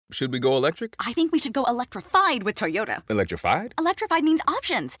Should we go electric? I think we should go electrified with Toyota. Electrified? Electrified means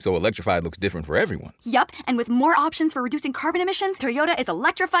options. So electrified looks different for everyone. Yup, and with more options for reducing carbon emissions, Toyota is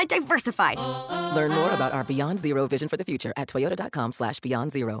electrified diversified. Learn more about our Beyond Zero vision for the future at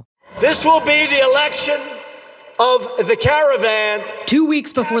toyota.com/Beyond Zero. This will be the election of the caravan. 2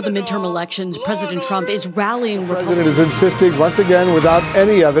 weeks before the midterm elections, President Trump is rallying Republicans. The president is insisting once again, without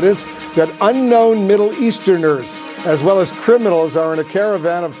any evidence, that unknown Middle Easterners, as well as criminals, are in a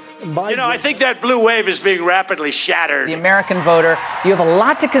caravan of migrants. I think that blue wave is being rapidly shattered. The American voter, you have a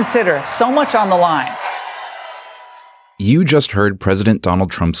lot to consider, so much on the line. You just heard President Donald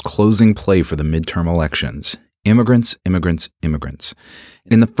Trump's closing play for the midterm elections. Immigrants, immigrants, immigrants.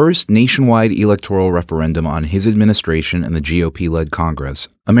 In the first nationwide electoral referendum on his administration and the GOP-led Congress,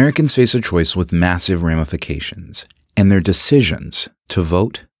 Americans face a choice with massive ramifications. And their decisions to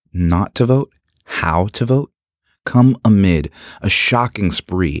vote, not to vote, how to vote, come amid a shocking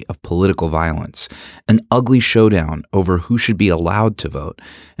spree of political violence, an ugly showdown over who should be allowed to vote,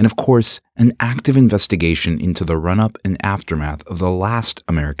 and of course, an active investigation into the run-up and aftermath of the last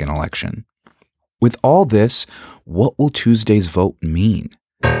American election. With all this, what will Tuesday's vote mean?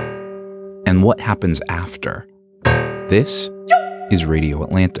 And what happens after? This is Radio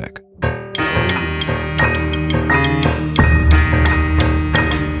Atlantic.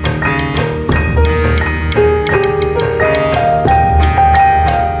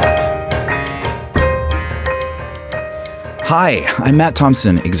 Hi, I'm Matt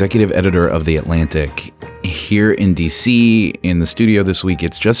Thompson, executive editor of The Atlantic. Here in DC, in the studio this week,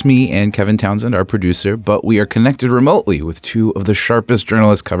 it's just me and Kevin Townsend, our producer, but we are connected remotely with two of the sharpest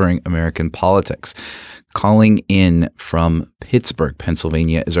journalists covering American politics. Calling in from Pittsburgh,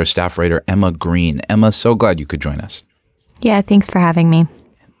 Pennsylvania, is our staff writer, Emma Green. Emma, so glad you could join us. Yeah, thanks for having me.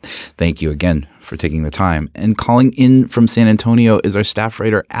 Thank you again for taking the time. And calling in from San Antonio is our staff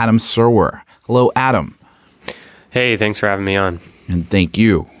writer, Adam Serwer. Hello, Adam. Hey, thanks for having me on. And thank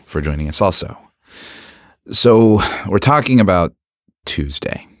you for joining us also. So we're talking about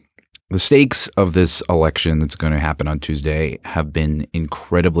Tuesday. The stakes of this election that's going to happen on Tuesday have been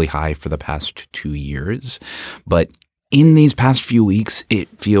incredibly high for the past 2 years. But in these past few weeks, it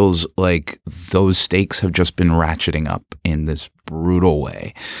feels like those stakes have just been ratcheting up in this brutal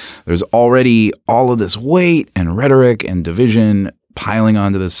way. There's already all of this weight and rhetoric and division piling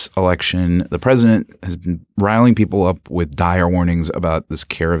onto this election. The president has been riling people up with dire warnings about this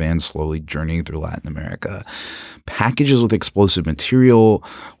caravan slowly journeying through Latin America. Packages with explosive material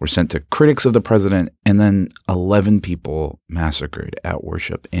were sent to critics of the president, and then 11 people massacred at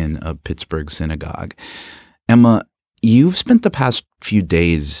worship in a Pittsburgh synagogue. Emma, you've spent the past few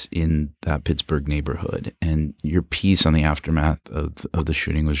days in that Pittsburgh neighborhood, and your piece on the aftermath of the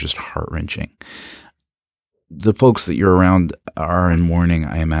shooting was just heart-wrenching. The folks that you're around are in mourning,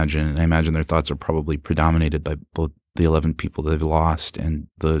 I imagine. And I imagine their thoughts are probably predominated by both the 11 people they've lost and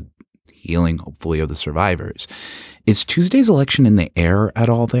the healing, hopefully, of the survivors. Is Tuesday's election in the air at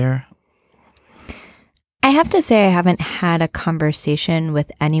all there? I have to say I haven't had a conversation with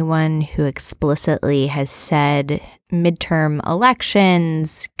anyone who explicitly has said midterm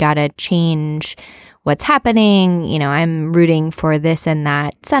elections, gotta change what's happening. I'm rooting for this and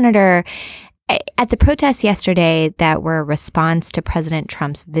that senator. At the protests yesterday that were a response to President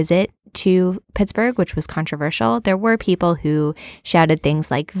Trump's visit to Pittsburgh, which was controversial, there were people who shouted things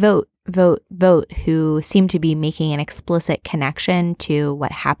like vote, vote, vote, who seemed to be making an explicit connection to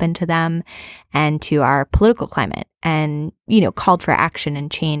what happened to them and to our political climate and, called for action and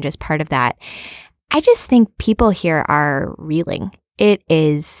change as part of that. I just think people here are reeling. It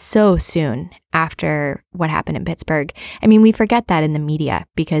is so soon after what happened in Pittsburgh. I mean, we forget that in the media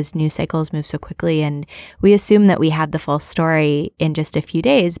because news cycles move so quickly and we assume that we have the full story in just a few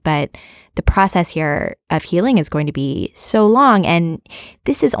days, but the process here of healing is going to be so long. And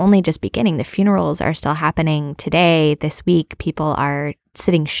this is only just beginning. The funerals are still happening today, this week. People are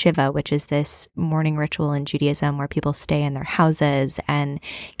sitting Shiva, which is this mourning ritual in Judaism where people stay in their houses and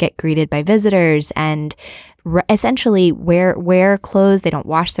get greeted by visitors and essentially wear clothes. They don't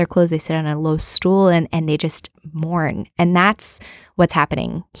wash their clothes. They sit on a low stool and they just mourn. And that's what's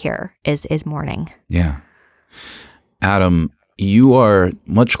happening here is mourning. Yeah. Adam, you are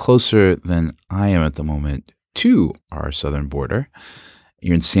much closer than I am at the moment to our southern border.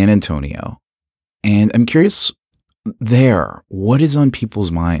 You're in San Antonio. And I'm curious there, what is on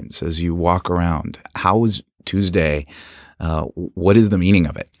people's minds as you walk around? How was Tuesday? What is the meaning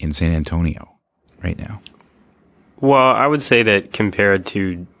of it in San Antonio right now? Well, I would say that compared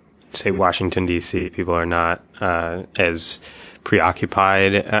to, say, Washington, D.C., people are not as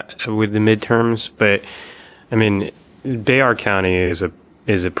preoccupied with the midterms. But, I mean, Bayard County is a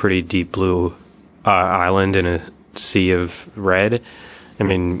is a pretty deep blue island in a sea of red. I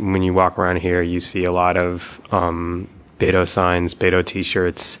mean, when you walk around here, you see a lot of Beto signs, Beto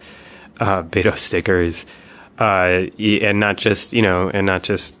T-shirts, Beto stickers, and not just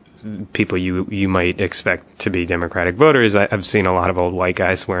people you might expect to be Democratic voters. I've seen a lot of old white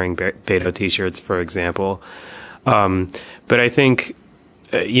guys wearing Beto T-shirts, for example. But I think,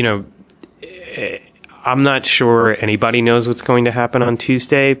 I'm not sure anybody knows what's going to happen on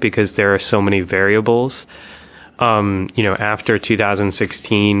Tuesday because there are so many variables. After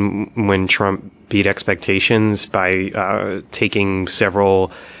 2016, when Trump beat expectations by taking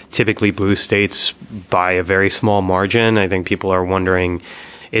several typically blue states by a very small margin, I think people are wondering,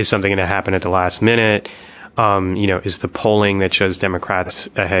 is something going to happen at the last minute? Is the polling that shows Democrats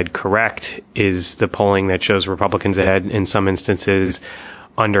ahead correct? Is the polling that shows Republicans ahead in some instances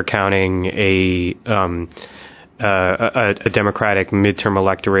undercounting a Democratic midterm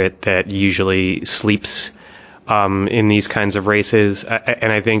electorate that usually sleeps in these kinds of races?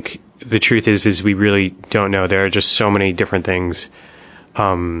 And I think the truth is we really don't know. There are just so many different things.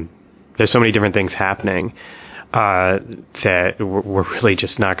 There's so many different things happening that we're really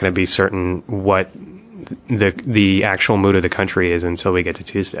just not going to be certain what the actual mood of the country is until we get to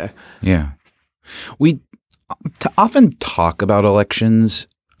Tuesday. Yeah. We often talk about elections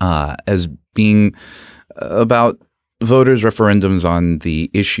as being about voters' referendums on the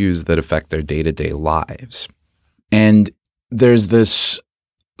issues that affect their day-to-day lives. And there's this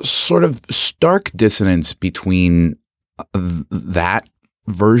sort of stark dissonance between that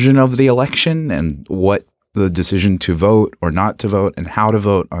version of the election and what the decision to vote or not to vote and how to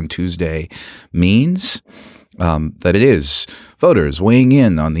vote on Tuesday means. That it is voters weighing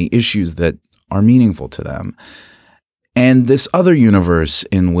in on the issues that are meaningful to them. And this other universe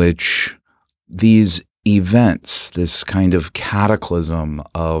in which these events, this kind of cataclysm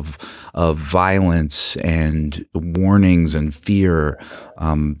of violence and warnings and fear,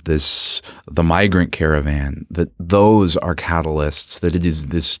 the migrant caravan, that those are catalysts, that it is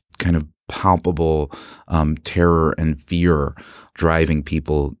this kind of palpable terror and fear driving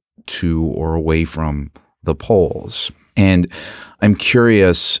people to or away from the polls. And I'm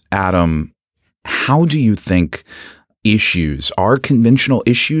curious, Adam, how do you think are conventional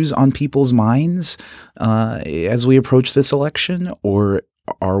issues on people's minds as we approach this election, or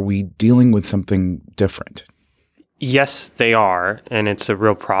are we dealing with something different? Yes, they are. And it's a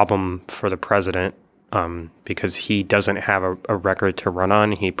real problem for the president because he doesn't have a record to run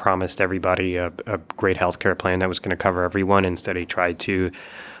on. He promised everybody a great healthcare plan that was going to cover everyone. Instead, he tried to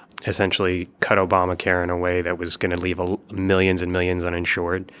essentially cut Obamacare in a way that was going to leave millions and millions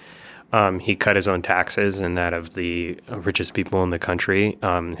uninsured. He cut his own taxes and that of the richest people in the country.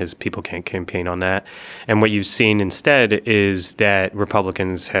 His people can't campaign on that. And what you've seen instead is that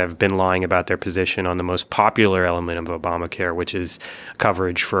Republicans have been lying about their position on the most popular element of Obamacare, which is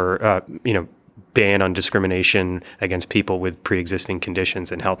coverage for, ban on discrimination against people with pre-existing conditions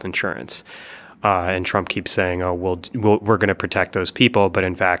and health insurance. And Trump keeps saying, "Oh, we're going to protect those people," but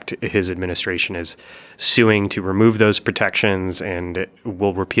in fact, his administration is suing to remove those protections and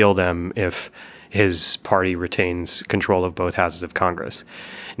will repeal them if his party retains control of both houses of Congress.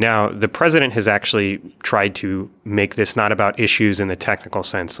 Now, the president has actually tried to make this not about issues in the technical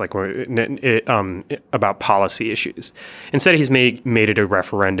sense, like about policy issues. Instead, he's made it a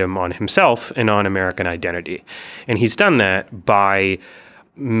referendum on himself and on American identity, and he's done that by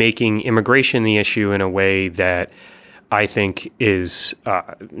making immigration the issue in a way that I think is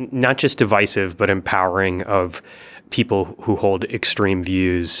not just divisive, but empowering of people who hold extreme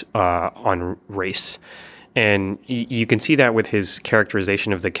views on race. And you can see that with his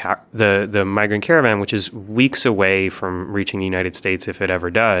characterization of the migrant caravan, which is weeks away from reaching the United States if it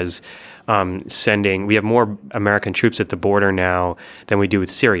ever does. We have more American troops at the border now than we do with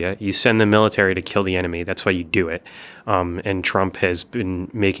Syria. You send the military to kill the enemy. That's why you do it. And Trump has been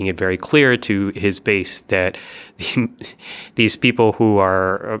making it very clear to his base that these people who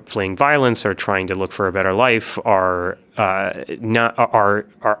are fleeing violence or trying to look for a better life are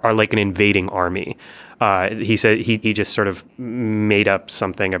like an invading army. He said he just sort of made up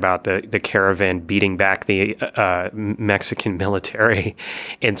something about the caravan beating back the Mexican military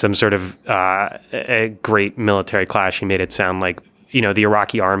in some sort of a great military clash. He made it sound like, the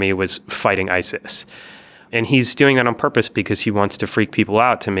Iraqi army was fighting ISIS. And he's doing that on purpose because he wants to freak people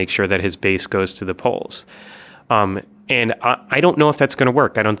out to make sure that his base goes to the polls. And I don't know if that's going to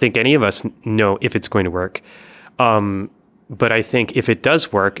work. I don't think any of us know if it's going to work. But I think if it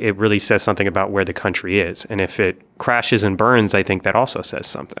does work, it really says something about where the country is. And if it crashes and burns, I think that also says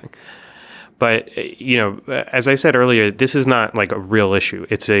something. But, as I said earlier, this is not like a real issue.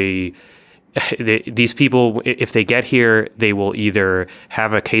 It's these people, if they get here, they will either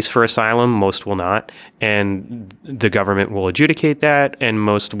have a case for asylum, most will not, and the government will adjudicate that, and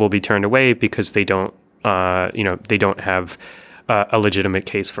most will be turned away because they don't, they don't have a legitimate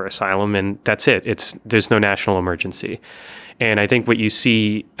case for asylum, and that's it. There's no national emergency. And I think what you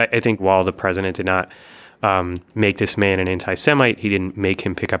see, I think while the president did not make this man an anti-Semite, he didn't make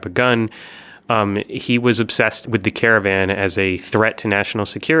him pick up a gun. He was obsessed with the caravan as a threat to national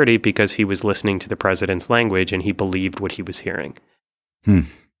security because he was listening to the president's language and he believed what he was hearing.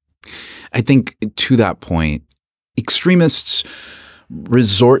 I think to that point, extremists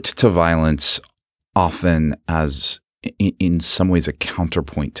resort to violence often as, in some ways, a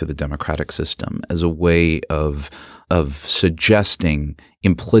counterpoint to the democratic system, as a way of suggesting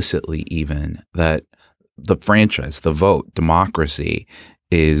implicitly even that the franchise, the vote, democracy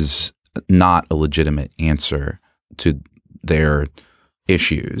is not a legitimate answer to their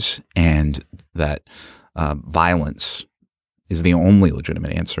issues, and that violence is the only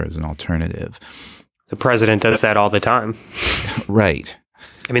legitimate answer as an alternative. The president does that all the time. Right.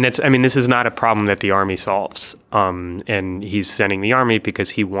 This is not a problem that the army solves. And he's sending the army because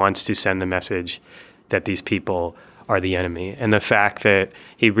he wants to send the message that these people are the enemy. And the fact that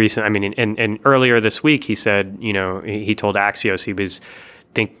he recently, and earlier this week, he said, he told Axios he was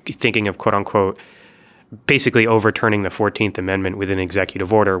thinking of, quote unquote, basically overturning the 14th Amendment with an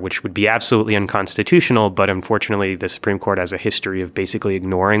executive order, which would be absolutely unconstitutional. But unfortunately, the Supreme Court has a history of basically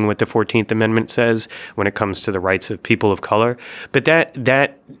ignoring what the 14th Amendment says when it comes to the rights of people of color. But that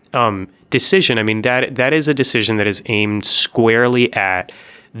decision, that is a decision that is aimed squarely at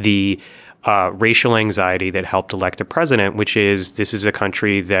the racial anxiety that helped elect the president, which is this is a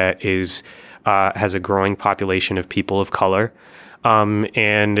country that has a growing population of people of color.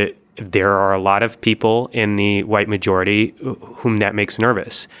 And there are a lot of people in the white majority whom that makes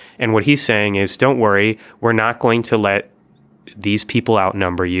nervous. And what he's saying is, don't worry, we're not going to let these people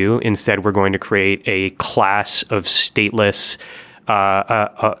outnumber you. Instead, we're going to create a class of stateless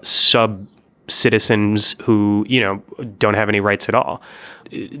sub-citizens who, don't have any rights at all.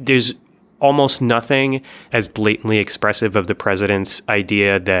 There's almost nothing as blatantly expressive of the president's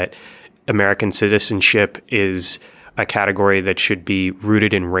idea that American citizenship is a category that should be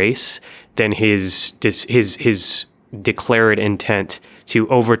rooted in race than his declared intent to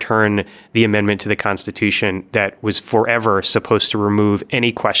overturn the amendment to the Constitution that was forever supposed to remove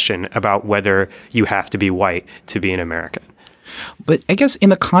any question about whether you have to be white to be an American. But I guess in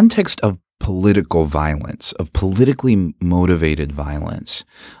the context of political violence, of politically motivated violence,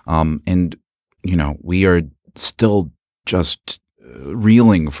 and, we are still just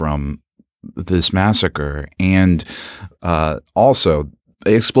reeling from this massacre, and also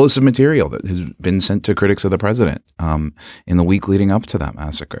explosive material that has been sent to critics of the president in the week leading up to that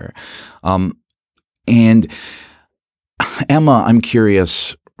massacre. And Emma, I'm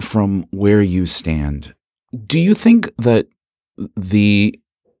curious, from where you stand, do you think that the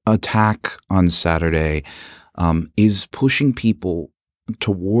attack on Saturday is pushing people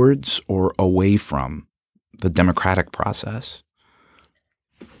towards or away from the democratic process?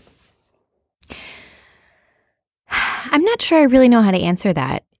 I'm not sure I really know how to answer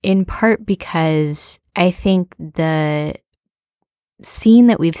that, in part because I think the scene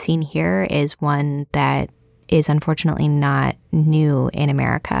that we've seen here is one that is unfortunately not new in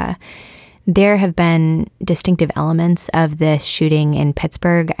America. There have been distinctive elements of this shooting in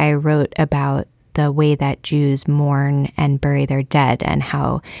Pittsburgh. I wrote about the way that Jews mourn and bury their dead and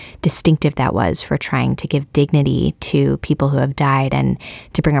how distinctive that was for trying to give dignity to people who have died and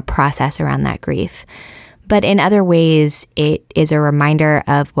to bring a process around that grief. But in other ways, it is a reminder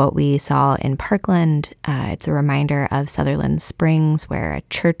of what we saw in Parkland. It's a reminder of Sutherland Springs, where a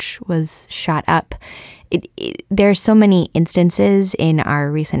church was shot up. There are so many instances in our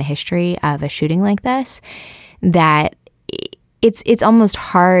recent history of a shooting like this that it's almost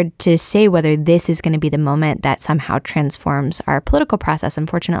hard to say whether this is going to be the moment that somehow transforms our political process.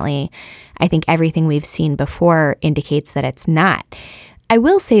 Unfortunately, I think everything we've seen before indicates that it's not. I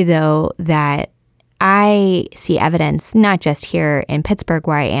will say, though, that I see evidence, not just here in Pittsburgh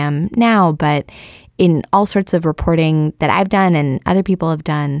where I am now, but in all sorts of reporting that I've done and other people have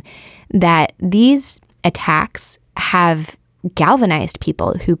done, that these attacks have galvanized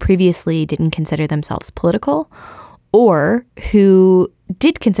people who previously didn't consider themselves political, or who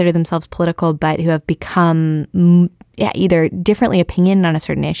did consider themselves political but who have become either differently opinioned on a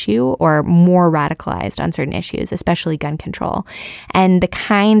certain issue or more radicalized on certain issues, especially gun control. And the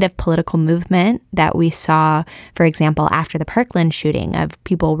kind of political movement that we saw, for example, after the Parkland shooting of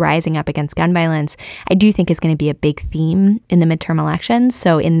people rising up against gun violence, I do think is going to be a big theme in the midterm elections.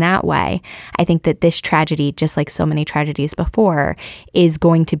 So in that way, I think that this tragedy, just like so many tragedies before, is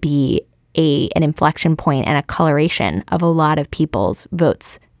going to be an inflection point and a coloration of a lot of people's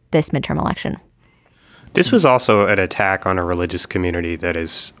votes this midterm election. This was also an attack on a religious community that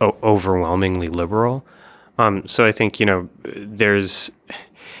is overwhelmingly liberal. So I think, I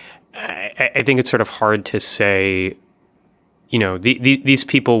think it's sort of hard to say, these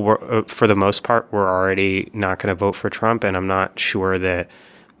people were, for the most part, were already not going to vote for Trump. And I'm not sure that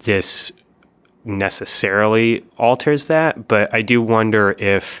this necessarily alters that. But I do wonder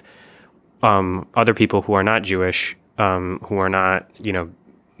if other people who are not Jewish, who are not,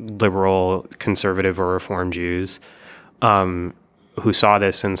 liberal, conservative, or Reform Jews, who saw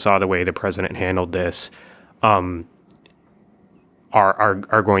this and saw the way the president handled this, are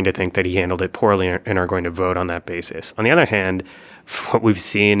going to think that he handled it poorly and are going to vote on that basis. On the other hand, what we've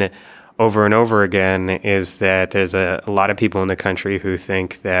seen over and over again is that there's a lot of people in the country who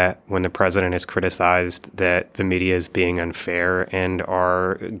think that when the president is criticized, that the media is being unfair and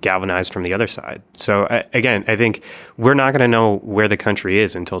are galvanized from the other side. So again, I think we're not going to know where the country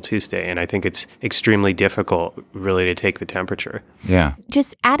is until Tuesday. And I think it's extremely difficult really to take the temperature. Yeah.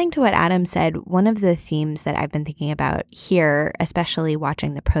 Just adding to what Adam said, one of the themes that I've been thinking about here, especially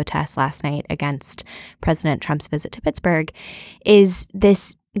watching the protests last night against President Trump's visit to Pittsburgh, is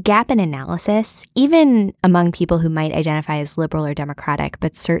this gap in analysis, even among people who might identify as liberal or Democratic,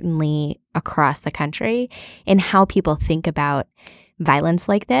 but certainly across the country, in how people think about violence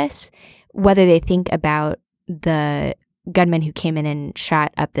like this, whether they think about the gunman who came in and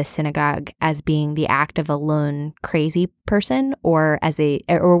shot up this synagogue as being the act of a lone crazy person, or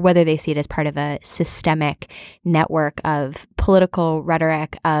whether they see it as part of a systemic network of political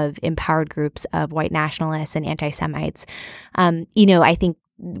rhetoric of empowered groups of white nationalists and anti-Semites. I think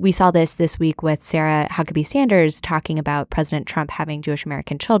we saw this week with Sarah Huckabee Sanders talking about President Trump having Jewish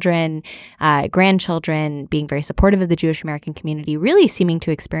American children, grandchildren, being very supportive of the Jewish American community, really seeming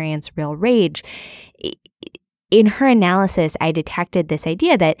to experience real rage. In her analysis, I detected this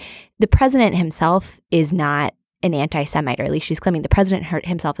idea that the president himself is not an anti-Semite, or at least she's claiming the president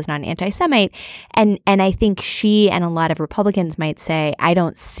himself is not an anti-Semite. And I think she and a lot of Republicans might say, I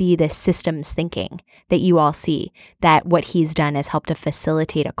don't see this systems thinking that you all see, that what he's done has helped to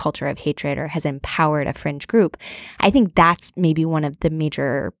facilitate a culture of hatred or has empowered a fringe group. I think that's maybe one of the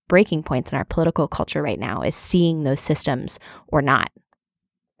major breaking points in our political culture right now, is seeing those systems or not.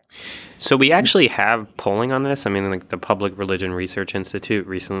 So we actually have polling on this. I mean, like the Public Religion Research Institute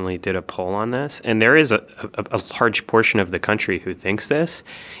recently did a poll on this, and there is a large portion of the country who thinks this.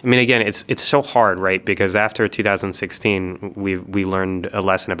 I mean, again, it's so hard, right? Because after 2016, we learned a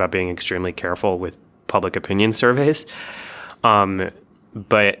lesson about being extremely careful with public opinion surveys.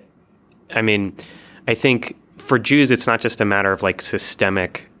 But I mean, I think for Jews, it's not just a matter of like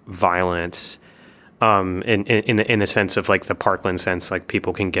systemic violence. In the sense of like the Parkland sense, like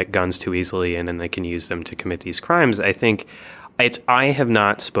people can get guns too easily and then they can use them to commit these crimes. I think I have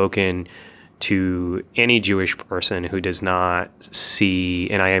not spoken to any Jewish person who does not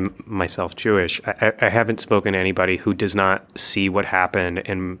see, and I am myself Jewish, I haven't spoken to anybody who does not see what happened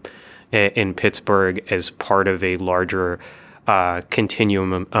in Pittsburgh as part of a larger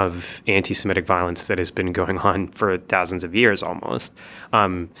continuum of anti-Semitic violence that has been going on for thousands of years almost.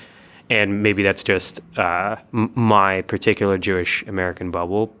 And maybe that's just my particular Jewish American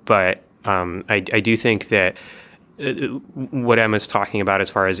bubble. But I do think that what Emma's talking about as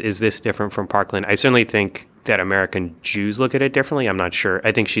far as, is this different from Parkland? I certainly think that American Jews look at it differently. I'm not sure.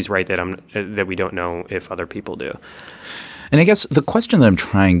 I think she's right that we don't know if other people do. And I guess the question that I'm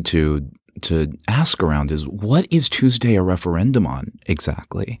trying to ask around is, what is Tuesday a referendum on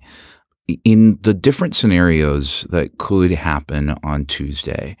exactly? In the different scenarios that could happen on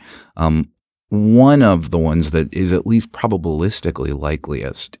Tuesday, one of the ones that is at least probabilistically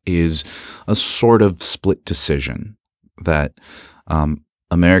likeliest is a sort of split decision that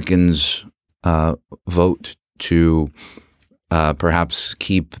Americans vote to perhaps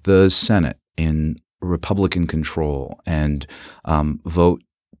keep the Senate in Republican control and vote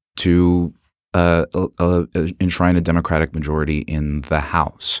to enshrine a Democratic majority in the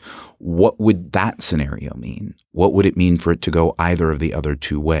House. What would that scenario mean? What would it mean for it to go either of the other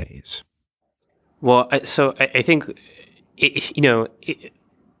two ways? Well, so I think, I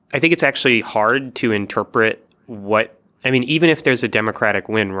think it's actually hard to interpret even if there's a Democratic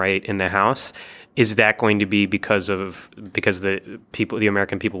win, right, in the House, is that going to be because the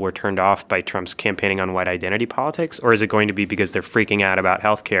American people were turned off by Trump's campaigning on white identity politics, or is it going to be because they're freaking out about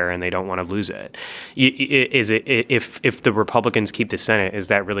healthcare and they don't want to lose it? Is it if the Republicans keep the Senate, is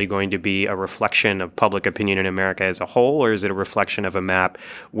that really going to be a reflection of public opinion in America as a whole, or is it a reflection of a map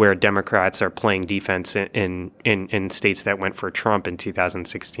where Democrats are playing defense in states that went for Trump in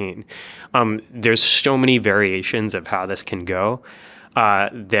 2016? There's so many variations of how this can go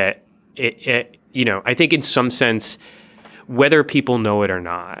that I think in some sense, whether people know it or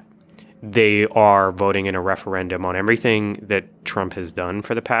not, they are voting in a referendum on everything that Trump has done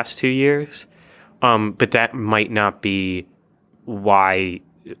for the past 2 years. But that might not be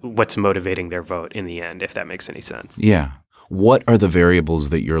what's motivating their vote in the end, if that makes any sense. Yeah. What are the variables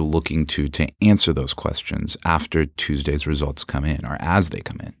that you're looking to answer those questions after Tuesday's results come in or as they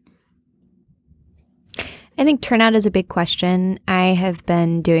come in? I think turnout is a big question. I have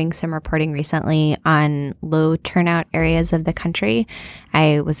been doing some reporting recently on low turnout areas of the country.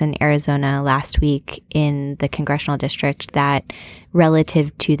 I was in Arizona last week in the congressional district that,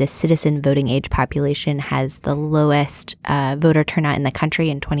 relative to the citizen voting age population, has the lowest voter turnout in the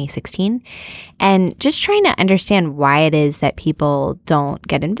country in 2016. And just trying to understand why it is that people don't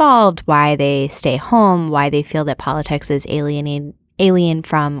get involved, why they stay home, why they feel that politics is alien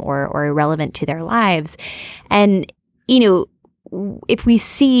from or irrelevant to their lives. And, if we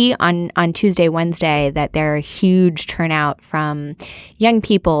see on Tuesday, Wednesday, that there are huge turnout from young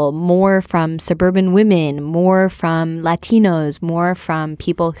people, more from suburban women, more from Latinos, more from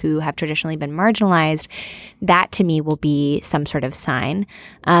people who have traditionally been marginalized, that to me will be some sort of sign.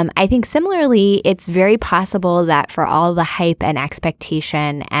 I think similarly, it's very possible that for all the hype and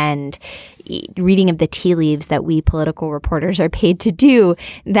expectation and reading of the tea leaves that we political reporters are paid to do,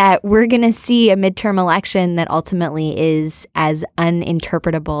 that we're going to see a midterm election that ultimately is as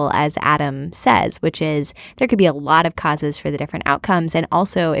uninterpretable as Adam says, which is there could be a lot of causes for the different outcomes. And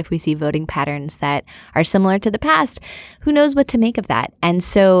also, if we see voting patterns that are similar to the past, who knows what to make of that? And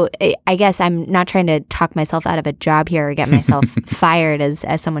so I guess I'm not trying to talk myself out of a job here or get myself fired as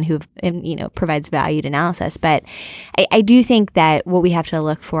someone who provides valued analysis. But I do think that what we have to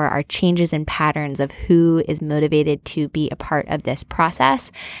look for are changes in patterns of who is motivated to be a part of this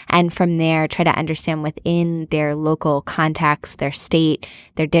process. And from there, try to understand within their local context, their state,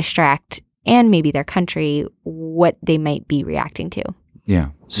 their district, and maybe their country, what they might be reacting to. Yeah.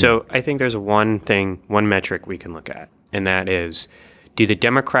 So I think there's one metric we can look at, and that is, do the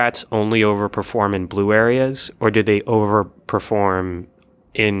Democrats only overperform in blue areas, or do they overperform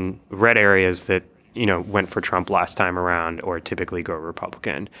in red areas that, went for Trump last time around or typically go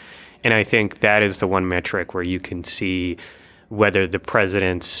Republican? And I think that is the one metric where you can see whether the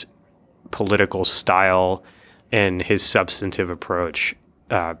president's political style and his substantive approach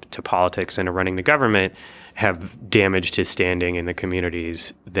to politics and to running the government have damaged his standing in the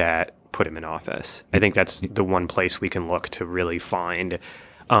communities that put him in office. I think that's the one place we can look to really find,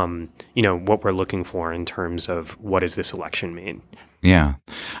 what we're looking for in terms of what does this election mean. Yeah.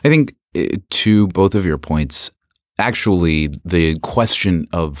 I think to both of your points, actually, the question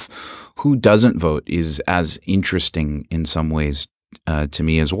of who doesn't vote is as interesting in some ways to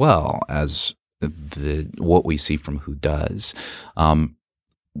me as well as what we see from who does.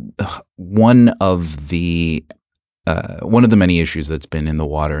 One of the many issues that's been in the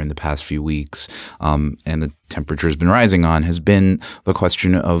water in the past few weeks, and the temperature has been rising on, has been the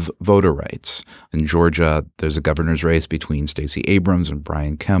question of voter rights. In Georgia, there's a governor's race between Stacey Abrams and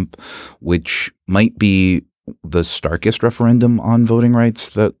Brian Kemp, which might be the starkest referendum on voting rights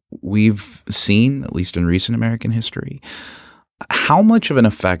that we've seen, at least in recent American history. How much of an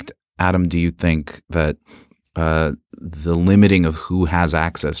effect, Adam, do you think that the limiting of who has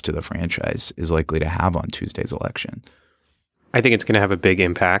access to the franchise is likely to have on Tuesday's election? I think it's going to have a big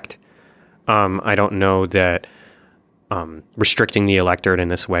impact. I don't know that restricting the electorate in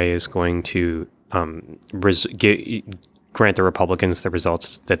this way is going to grant the Republicans the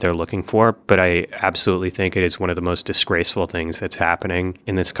results that they're looking for, but I absolutely think it is one of the most disgraceful things that's happening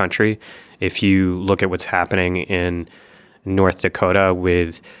in this country. If you look at what's happening in North Dakota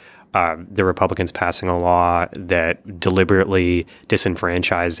with the Republicans passing a law that deliberately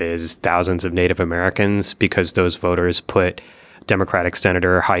disenfranchises thousands of Native Americans because those voters put Democratic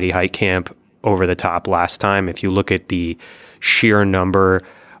Senator Heidi Heitkamp over the top last time. If you look at the sheer number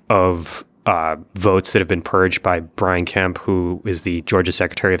of votes that have been purged by Brian Kemp, who is the Georgia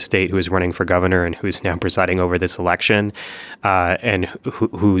Secretary of State, who is running for governor and who's now presiding over this election, and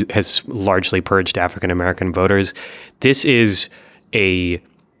who has largely purged African American voters. This is a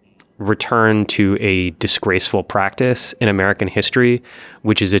return to a disgraceful practice in American history,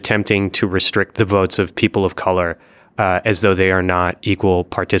 which is attempting to restrict the votes of people of color as though they are not equal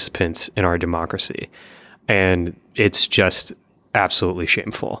participants in our democracy. And it's just absolutely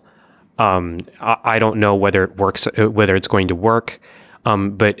shameful. I don't know whether it works, whether it's going to work,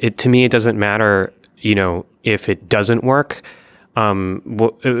 but to me, it doesn't matter, if it doesn't work,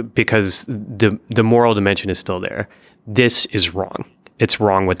 because the moral dimension is still there. This is wrong. It's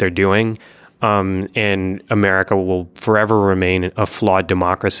wrong what they're doing. And America will forever remain a flawed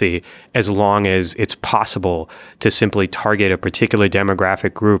democracy as long as it's possible to simply target a particular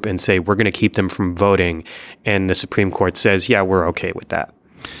demographic group and say, we're going to keep them from voting. And the Supreme Court says, yeah, we're okay with that.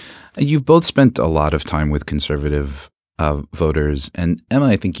 You've both spent a lot of time with conservative voters. And Emma,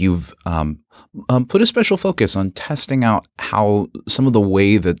 I think you've put a special focus on testing out how some of the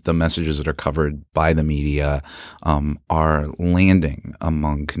way that the messages that are covered by the media are landing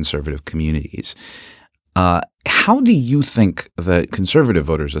among conservative communities. How do you think that conservative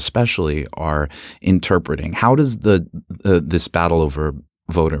voters especially are interpreting? How does this battle over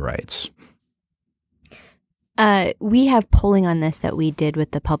voter rights? We have polling on this that we did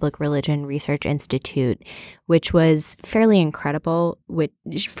with the Public Religion Research Institute, which was fairly incredible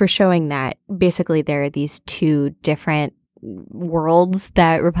for showing that basically there are these two different worlds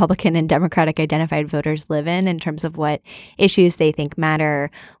that Republican and Democratic identified voters live in terms of what issues they think matter,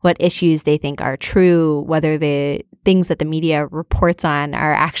 what issues they think are true, whether the things that the media reports on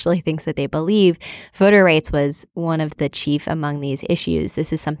are actually things that they believe. Voter rights was one of the chief among these issues.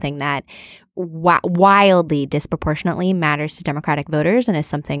 This is something that wildly disproportionately matters to Democratic voters and is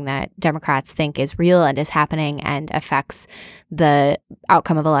something that Democrats think is real and is happening and affects the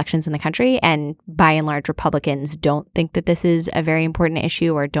outcome of elections in the country. And by and large, Republicans don't think that this is a very important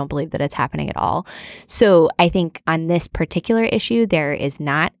issue or don't believe that it's happening at all. So I think on this particular issue, there is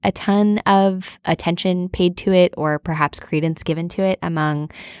not a ton of attention paid to it or perhaps credence given to it among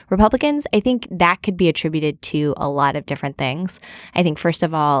Republicans. I think that could be attributed to a lot of different things. I think, first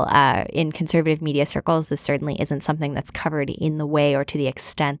of all, in conservative media circles, this certainly isn't something that's covered in the way or to the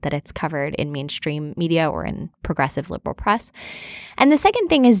extent that it's covered in mainstream media or in progressive liberal press. And the second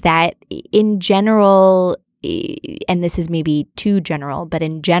thing is that in general, and this is maybe too general, but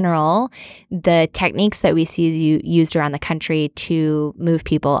in general, the techniques that we see used around the country to move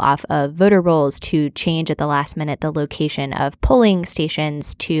people off of voter rolls, to change at the last minute the location of polling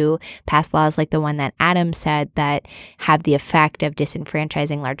stations, to pass laws like the one that Adam said that have the effect of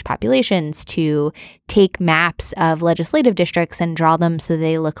disenfranchising large populations, to take maps of legislative districts and draw them so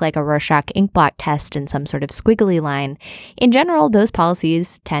they look like a Rorschach inkblot test in some sort of squiggly line. In general, those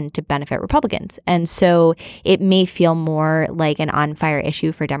policies tend to benefit Republicans. And so it may feel more like an on-fire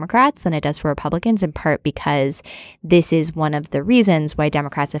issue for Democrats than it does for Republicans, in part because this is one of the reasons why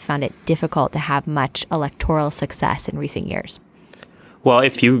Democrats have found it difficult to have much electoral success in recent years. Well,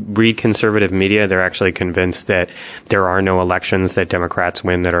 if you read conservative media, they're actually convinced that there are no elections that Democrats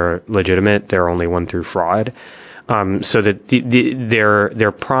win that are legitimate. They're only won through fraud. So that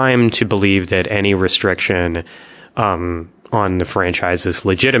they're primed to believe that any restriction on the franchise is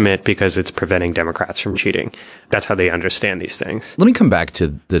legitimate because it's preventing Democrats from cheating. That's how they understand these things. Let me come back to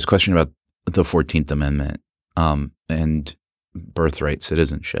this question about the 14th Amendment and birthright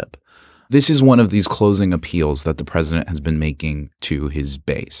citizenship. This is one of these closing appeals that the president has been making to his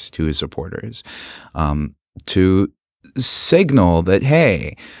base, to his supporters, to signal that,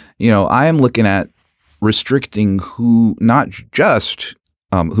 hey, I am looking at restricting who, not just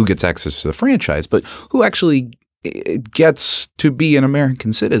who gets access to the franchise, but who actually gets to be an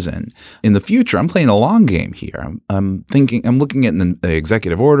American citizen in the future. I'm playing a long game here. I'm looking at the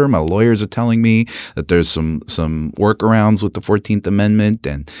executive order. My lawyers are telling me that there's some workarounds with the 14th Amendment.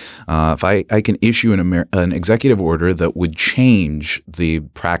 And if I can issue an executive order that would change the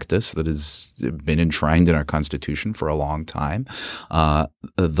practice that has been enshrined in our Constitution for a long time,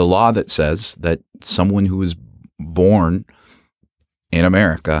 the law that says that someone who is born in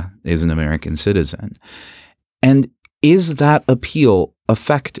America is an American citizen. And is that appeal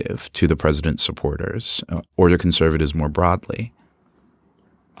effective to the president's supporters or the conservatives more broadly?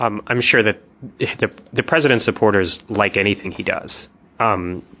 I'm sure that the president's supporters like anything he does.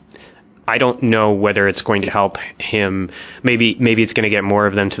 I don't know whether it's going to help him. Maybe it's going to get more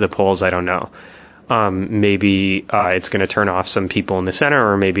of them to the polls. I don't know. Maybe it's going to turn off some people in the Senate,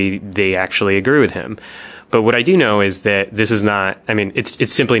 or maybe they actually agree with him. But what I do know is that this is not,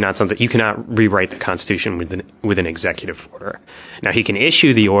 it's simply not something, you cannot rewrite the Constitution with an executive order. Now, he can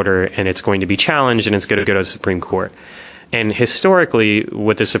issue the order and it's going to be challenged and it's going to go to the Supreme Court. And historically,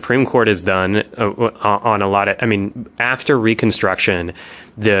 what the Supreme Court has done on a lot of, after Reconstruction,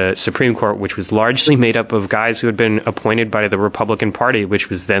 the Supreme Court, which was largely made up of guys who had been appointed by the Republican Party, which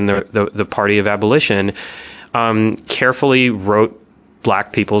was then the party of abolition, carefully wrote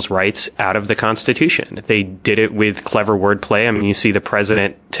Black people's rights out of the Constitution. They did it with clever wordplay. You see the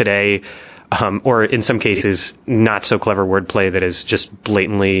president today, or in some cases, not so clever wordplay that is just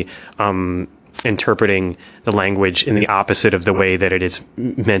blatantly interpreting the language in the opposite of the way that it is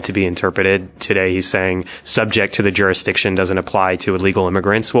meant to be interpreted. Today, he's saying subject to the jurisdiction doesn't apply to illegal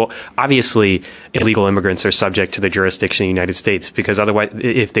immigrants. Well, obviously, illegal immigrants are subject to the jurisdiction of the United States, because otherwise,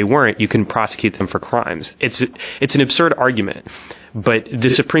 if they weren't, you can prosecute them for crimes. It's an absurd argument. But the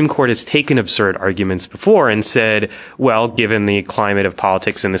Supreme Court has taken absurd arguments before and said, well, given the climate of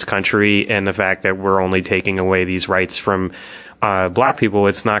politics in this country and the fact that we're only taking away these rights from Black people,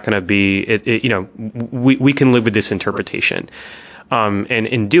 it's not going to be, we can live with this interpretation. And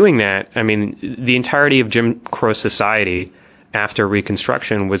in doing that, the entirety of Jim Crow society after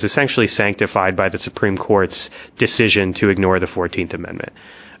Reconstruction was essentially sanctified by the Supreme Court's decision to ignore the 14th Amendment.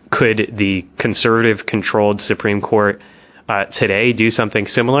 Could the conservative-controlled Supreme Court today do something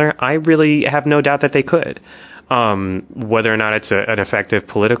similar? I really have no doubt that they could. Whether or not it's an effective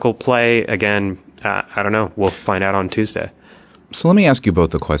political play, again, I don't know. We'll find out on Tuesday. So let me ask you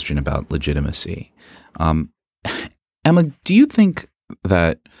both a question about legitimacy. Emma, do you think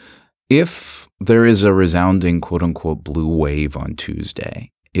that if there is a resounding quote-unquote blue wave on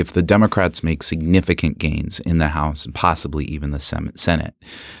Tuesday, if the Democrats make significant gains in the House and possibly even the Senate,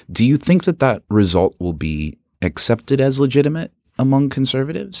 do you think that result will be accepted as legitimate among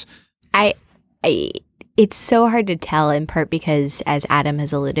conservatives? It's so hard to tell, in part because, as Adam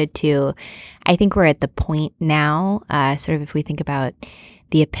has alluded to, I think we're at the point now, sort of if we think about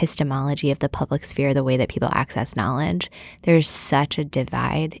the epistemology of the public sphere, the way that people access knowledge, there's such a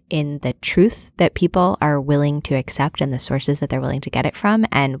divide in the truth that people are willing to accept and the sources that they're willing to get it from.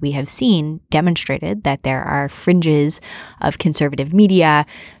 And we have seen demonstrated that there are fringes of conservative media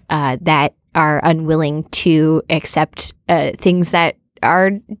that are unwilling to accept things that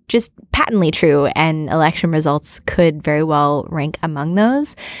are just patently true, and election results could very well rank among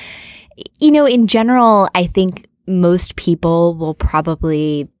those. In general, I think most people will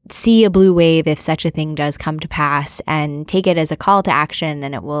probably see a blue wave, if such a thing does come to pass, and take it as a call to action,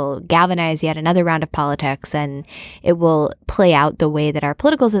 and it will galvanize yet another round of politics, and it will play out the way that our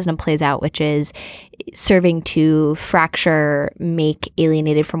political system plays out, which is serving to fracture, make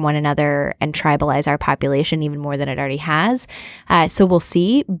alienated from one another, and tribalize our population even more than it already has. So we'll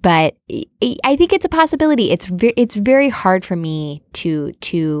see, but I think it's a possibility. It's very hard for me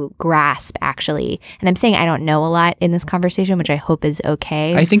to grasp, actually. And I'm saying I don't know a lot in this conversation, which I hope is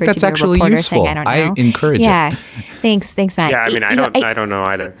okay. I think that's actually useful. I encourage it. Yeah. Thanks, Matt. Yeah, I don't know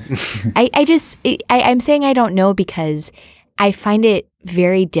either. I'm saying I don't know because I find it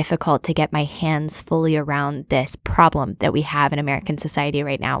very difficult to get my hands fully around this problem that we have in American society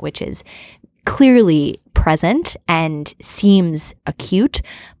right now, which is clearly present and seems acute,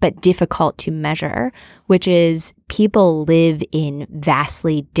 but difficult to measure, which is people live in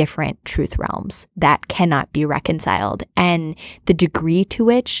vastly different truth realms that cannot be reconciled. And the degree to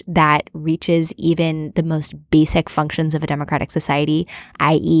which that reaches even the most basic functions of a democratic society,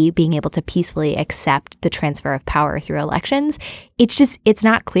 i.e. being able to peacefully accept the transfer of power through elections, it's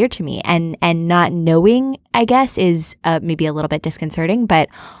not clear to me. And not knowing, I guess, is maybe a little bit disconcerting, but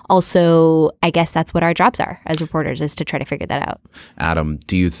also I guess that's what our jobs are as reporters, is to try to figure that out. Adam,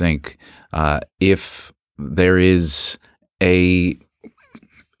 do you think if there is a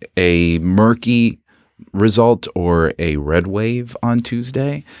murky result or a red wave on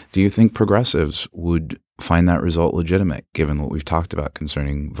Tuesday, do you think progressives would find that result legitimate, given what we've talked about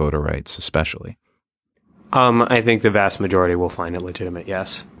concerning voter rights especially? I think the vast majority will find it legitimate,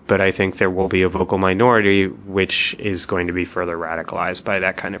 yes. But I think there will be a vocal minority which is going to be further radicalized by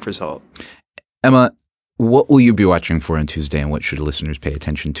that kind of result. Emma, what will you be watching for on Tuesday, and what should listeners pay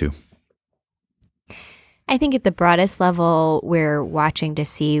attention to? I think at the broadest level, we're watching to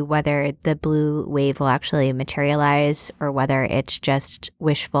see whether the blue wave will actually materialize or whether it's just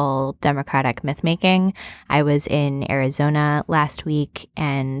wishful Democratic myth-making. I was in Arizona last week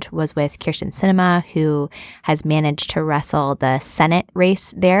and was with Kyrsten Sinema, who has managed to wrestle the Senate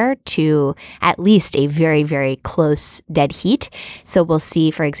race there to at least a very, very close dead heat. So we'll see,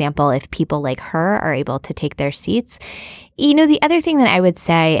 for example, if people like her are able to take their seats. The other thing that I would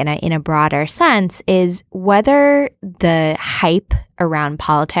say in a broader sense is whether the hype around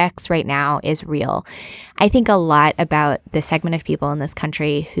politics right now is real. I think a lot about the segment of people in this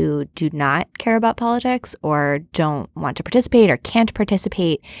country who do not care about politics or don't want to participate or can't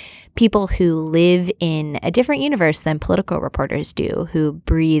participate, people who live in a different universe than political reporters do, who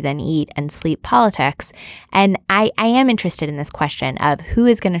breathe and eat and sleep politics. And I am interested in this question of who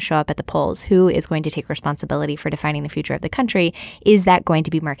is going to show up at the polls, who is going to take responsibility for defining the future of the country. Is that going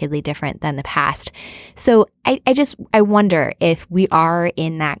to be markedly different than the past? So I wonder if we are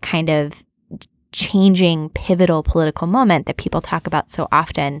in that kind of changing, pivotal political moment that people talk about so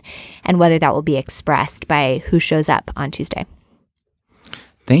often, and whether that will be expressed by who shows up on Tuesday.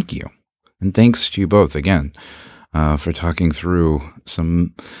 Thank you. And thanks to you both again for talking through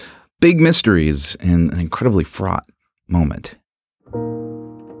some big mysteries in an incredibly fraught moment.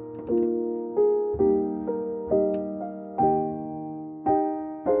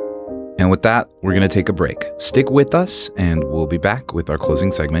 And with that, we're going to take a break. Stick with us, and we'll be back with our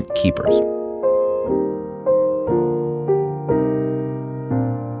closing segment, Keepers.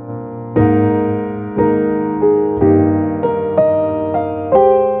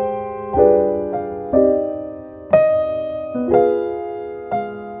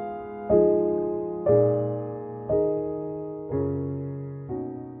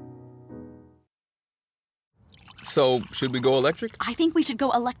 So, should we go electric? I think we should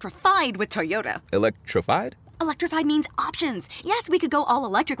go electrified with Toyota. Electrified? Electrified means options. Yes, we could go all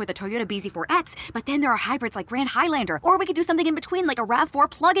electric with a Toyota BZ4X, but then there are hybrids like Grand Highlander, or we could do something in between like a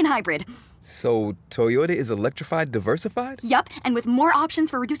RAV4 plug-in hybrid. So, Toyota is electrified diversified? Yup, and with more options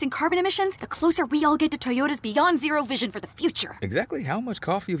for reducing carbon emissions, the closer we all get to Toyota's Beyond Zero vision for the future. Exactly how much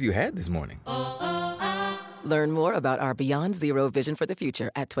coffee have you had this morning? Learn more about our Beyond Zero vision for the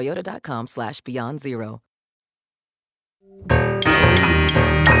future at toyota.com/Beyond Zero.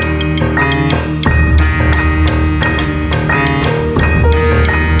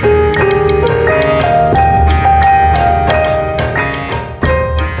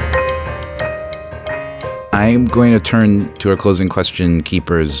 I'm going to turn to our closing question,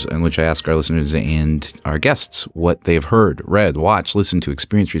 Keepers, in which I ask our listeners and our guests what they've heard, read, watched, listened to,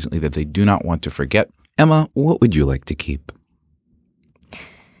 experienced recently that they do not want to forget. Emma, what would you like to keep?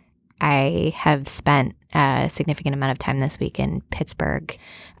 I have spent a significant amount of time this week in Pittsburgh.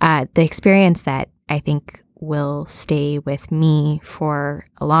 The experience that I think will stay with me for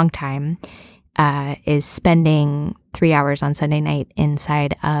a long time is spending 3 hours on Sunday night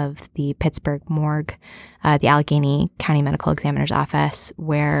inside of the Pittsburgh morgue, the Allegheny County Medical Examiner's office,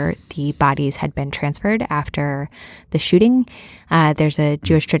 where the bodies had been transferred after the shooting. There's a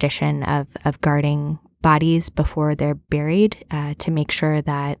Jewish tradition of guarding bodies before they're buried to make sure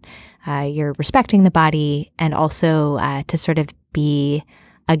that you're respecting the body, and also to sort of be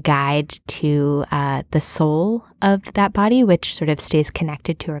a guide to the soul of that body, which sort of stays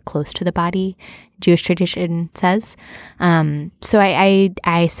connected to or close to the body, Jewish tradition says. So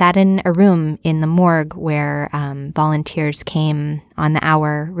I sat in a room in the morgue where volunteers came on the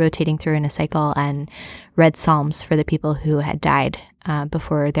hour, rotating through in a cycle, and read psalms for the people who had died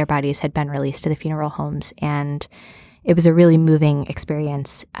before their bodies had been released to the funeral homes. And it was a really moving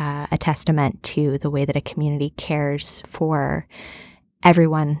experience, a testament to the way that a community cares for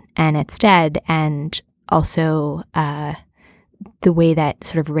everyone and its dead, and also the way that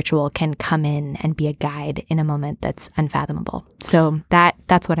sort of ritual can come in and be a guide in a moment that's unfathomable. So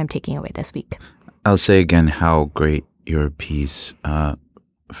that's what I'm taking away this week. I'll say again how great your piece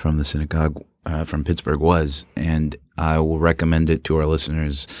from the synagogue from Pittsburgh was, and I will recommend it to our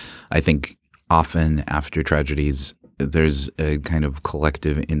listeners. I think often after tragedies, there's a kind of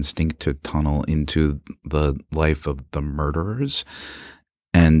collective instinct to tunnel into the life of the murderers.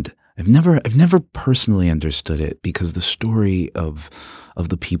 And I've never personally understood it, because the story of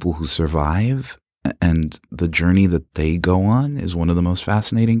the people who survive and the journey that they go on is one of the most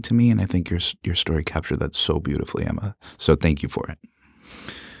fascinating to me. And I think your story captured that so beautifully, Emma. So thank you for it.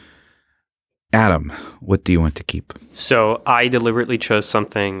 Adam, what do you want to keep? So I deliberately chose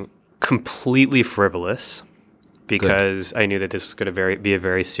something completely frivolous, because I knew that this was going to be a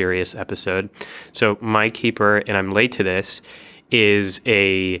very serious episode. So my keeper, and I'm late to this, is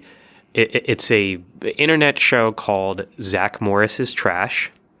it's a internet show called Zach Morris's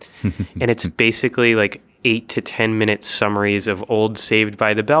Trash, and it's basically like 8 to 10 minute summaries of old Saved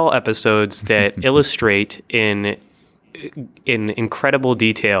by the Bell episodes that illustrate in incredible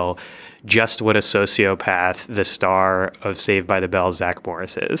detail just what a sociopath the star of Saved by the Bell, Zach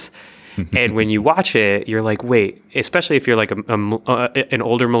Morris, is. And when you watch it, you're like, wait, especially if you're like an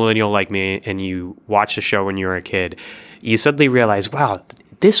older millennial like me and you watch the show when you were a kid, you suddenly realize, wow,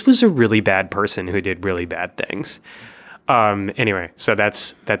 this was a really bad person who did really bad things. Anyway, so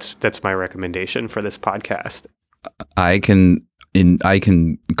that's my recommendation for this podcast. I can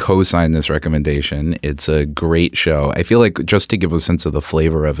co-sign this recommendation. It's a great show. I feel like just to give a sense of the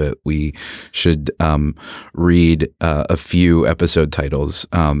flavor of it, we should read a few episode titles,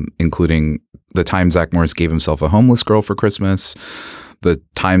 including The Time Zach Morris Gave Himself a Homeless Girl for Christmas, The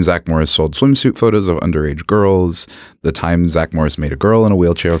Time Zach Morris Sold Swimsuit Photos of Underage Girls, The Time Zach Morris Made a Girl in a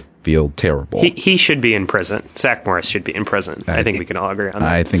Wheelchair Feel Terrible. He should be in prison. Zach Morris should be in prison. I think we can all agree on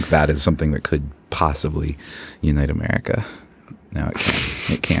that. I think that is something that could possibly unite America. No, it can't.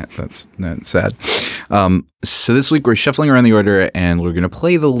 It can't. That's sad. So this week we're shuffling around the order and we're going to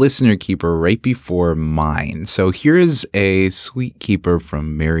play the listener keeper right before mine. So here's a sweet keeper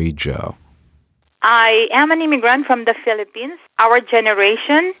from Mary Jo. I am an immigrant from the Philippines. Our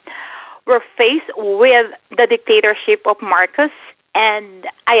generation were faced with the dictatorship of Marcos, and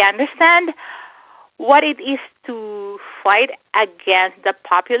I understand what it is to fight against the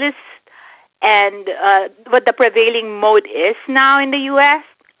populists and what the prevailing mode is now in the U.S.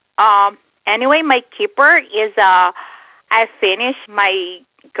 Anyway, my keeper is I finished my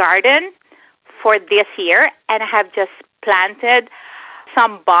garden for this year, and I have just planted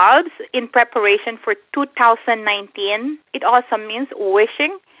some bulbs in preparation for 2019. It also means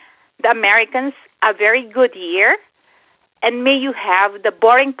wishing the Americans a very good year, and may you have the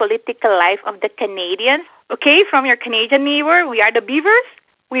boring political life of the Canadians. Okay, from your Canadian neighbor, we are the Beavers.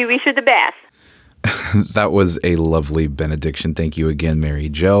 We wish you the best. That was a lovely benediction. Thank you again, Mary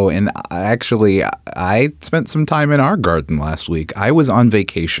Jo. And actually, I spent some time in our garden last week. I was on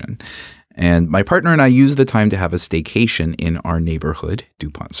vacation, and my partner and I used the time to have a staycation in our neighborhood,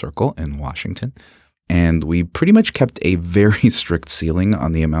 DuPont Circle in Washington. And we pretty much kept a very strict ceiling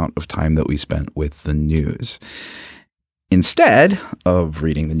on the amount of time that we spent with the news. Instead of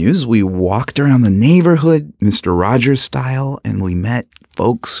reading the news, we walked around the neighborhood, Mr. Rogers style, and we met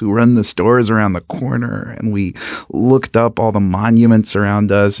folks who run the stores around the corner, and we looked up all the monuments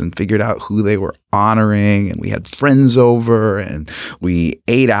around us and figured out who they were honoring, and we had friends over, and we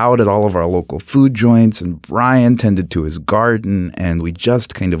ate out at all of our local food joints, and Brian tended to his garden, and we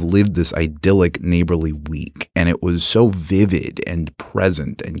just kind of lived this idyllic neighborly week, and it was so vivid and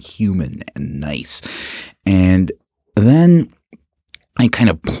present and human and nice. And then I kind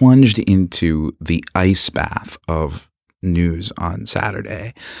of plunged into the ice bath of news on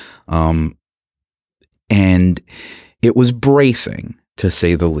Saturday. And it was bracing, to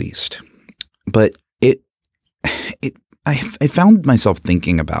say the least. But I found myself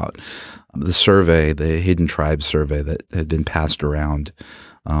thinking about the survey, the Hidden Tribes survey that had been passed around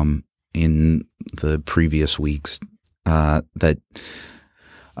in the previous weeks that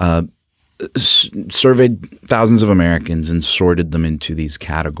surveyed thousands of Americans and sorted them into these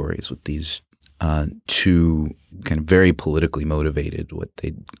categories with these two kind of very politically motivated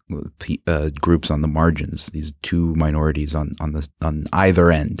groups on the margins, these two minorities on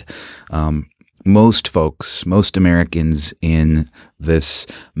either end. Most Americans in this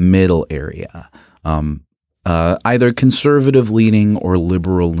middle area, either conservative leaning or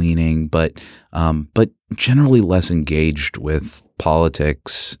liberal leaning, but generally less engaged with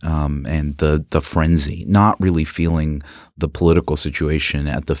politics and the frenzy, not really feeling the political situation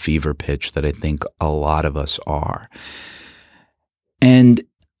at the fever pitch that I think a lot of us are. And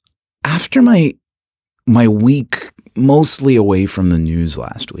after my week mostly away from the news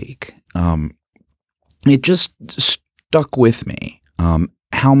last week, it just stuck with me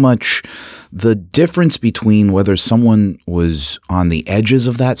how much the difference between whether someone was on the edges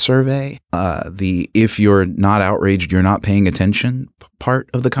of that survey, if you're not outraged, you're not paying attention part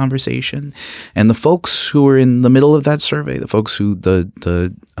of the conversation, and the folks who are in the middle of that survey, the folks who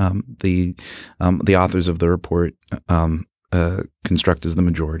the authors of the report construct as the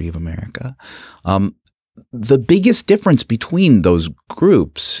majority of America. The biggest difference between those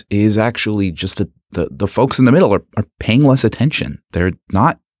groups is actually just that the folks in the middle are paying less attention. They're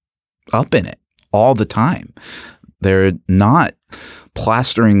not up in it all the time. They're not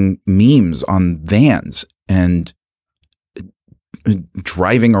plastering memes on vans and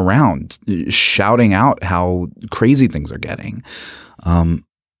driving around, shouting out how crazy things are getting.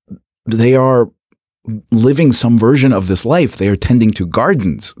 They are living some version of this life. They are tending to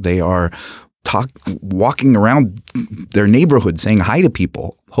gardens. They are walking around their neighborhood saying hi to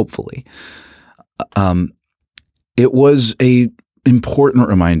people, hopefully. It was a important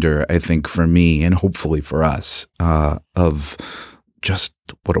reminder, I think, for me and hopefully for us, of just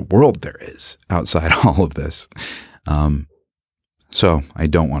what a world there is outside all of this. So I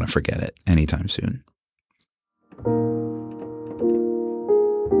don't want to forget it anytime soon.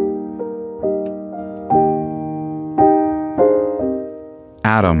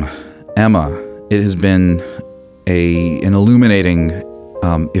 Adam, Emma, it has been an illuminating,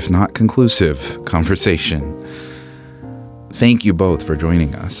 if not conclusive, conversation. Thank you both for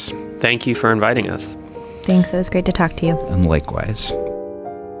joining us. Thank you for inviting us. Thanks. It was great to talk to you. And likewise.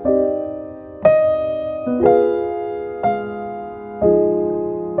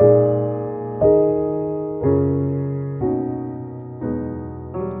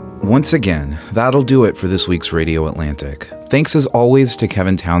 Once again, that'll do it for this week's Radio Atlantic. Thanks as always to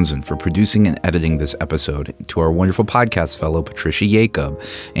Kevin Townsend for producing and editing this episode, to our wonderful podcast fellow Patricia Jacob,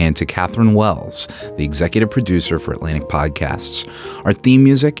 and to Catherine Wells, the executive producer for Atlantic Podcasts. Our theme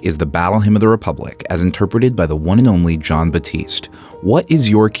music is the Battle Hymn of the Republic, as interpreted by the one and only John Batiste. What is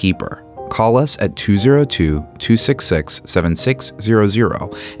your keeper? Call us at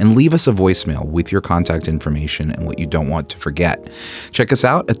 202-266-7600 and leave us a voicemail with your contact information and what you don't want to forget. Check us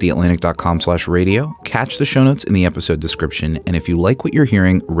out at theatlantic.com/radio. Catch the show notes in the episode description. And if you like what you're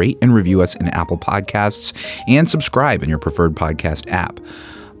hearing, rate and review us in Apple Podcasts and subscribe in your preferred podcast app.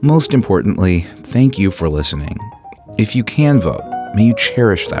 Most importantly, thank you for listening. If you can vote, may you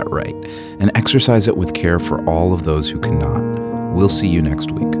cherish that right and exercise it with care for all of those who cannot. We'll see you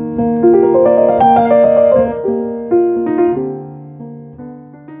next week.